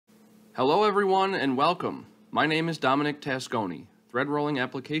Hello everyone and welcome. My name is Dominic Tasconi, Thread Rolling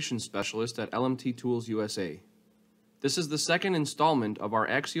Applications Specialist at LMT Tools USA. This is the second installment of our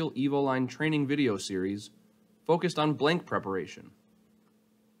Axial EVOline training video series focused on blank preparation.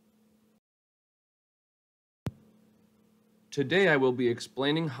 Today I will be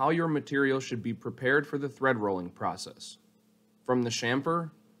explaining how your material should be prepared for the thread rolling process. From the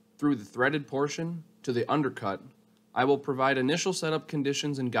chamfer, through the threaded portion, to the undercut, I will provide initial setup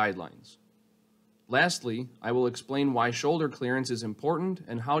conditions and guidelines. Lastly, I will explain why shoulder clearance is important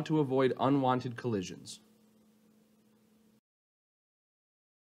and how to avoid unwanted collisions.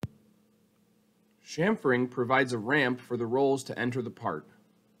 Chamfering provides a ramp for the rolls to enter the part.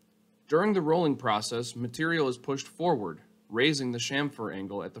 During the rolling process, material is pushed forward, raising the chamfer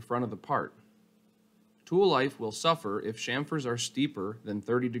angle at the front of the part. Tool life will suffer if chamfers are steeper than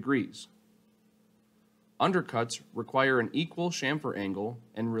 30 degrees. Undercuts require an equal chamfer angle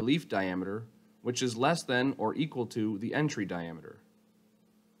and relief diameter, which is less than or equal to the entry diameter.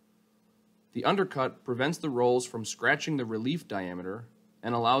 The undercut prevents the rolls from scratching the relief diameter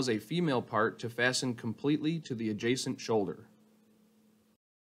and allows a female part to fasten completely to the adjacent shoulder.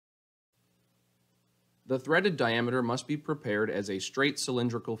 The threaded diameter must be prepared as a straight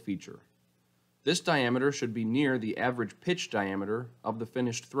cylindrical feature. This diameter should be near the average pitch diameter of the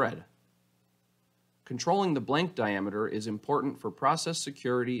finished thread. Controlling the blank diameter is important for process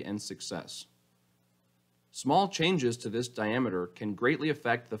security and success. Small changes to this diameter can greatly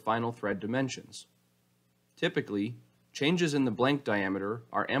affect the final thread dimensions. Typically, changes in the blank diameter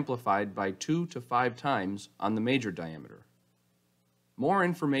are amplified by 2 to 5 times on the major diameter. More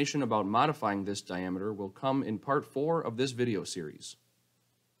information about modifying this diameter will come in part 4 of this video series.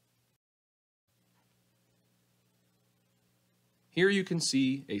 Here you can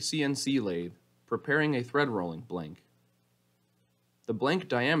see a CNC lathe preparing a thread rolling blank. The blank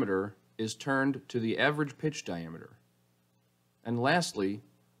diameter is turned to the average pitch diameter. And lastly,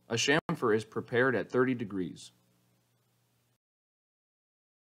 a chamfer is prepared at 30 degrees.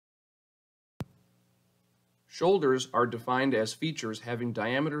 Shoulders are defined as features having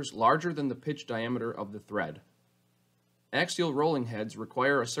diameters larger than the pitch diameter of the thread. Axial rolling heads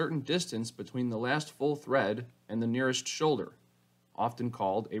require a certain distance between the last full thread and the nearest shoulder, often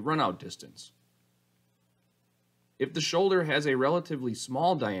called a runout distance. If the shoulder has a relatively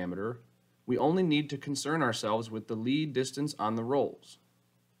small diameter, we only need to concern ourselves with the lead distance on the rolls.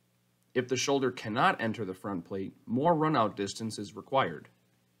 If the shoulder cannot enter the front plate, more runout distance is required.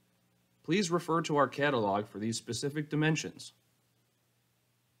 Please refer to our catalog for these specific dimensions.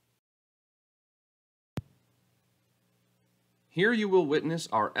 Here you will witness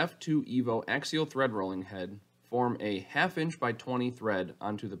our F2 EVO axial thread rolling head form a 1/2 inch by 20 thread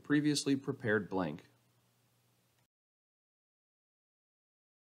onto the previously prepared blank.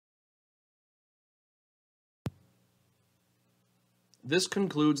 This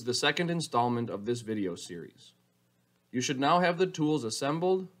concludes the second installment of this video series. You should now have the tools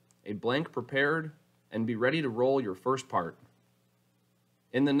assembled, a blank prepared, and be ready to roll your first part.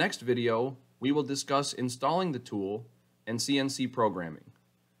 In the next video, we will discuss installing the tool and CNC programming.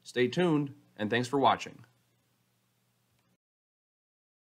 Stay tuned, and thanks for watching.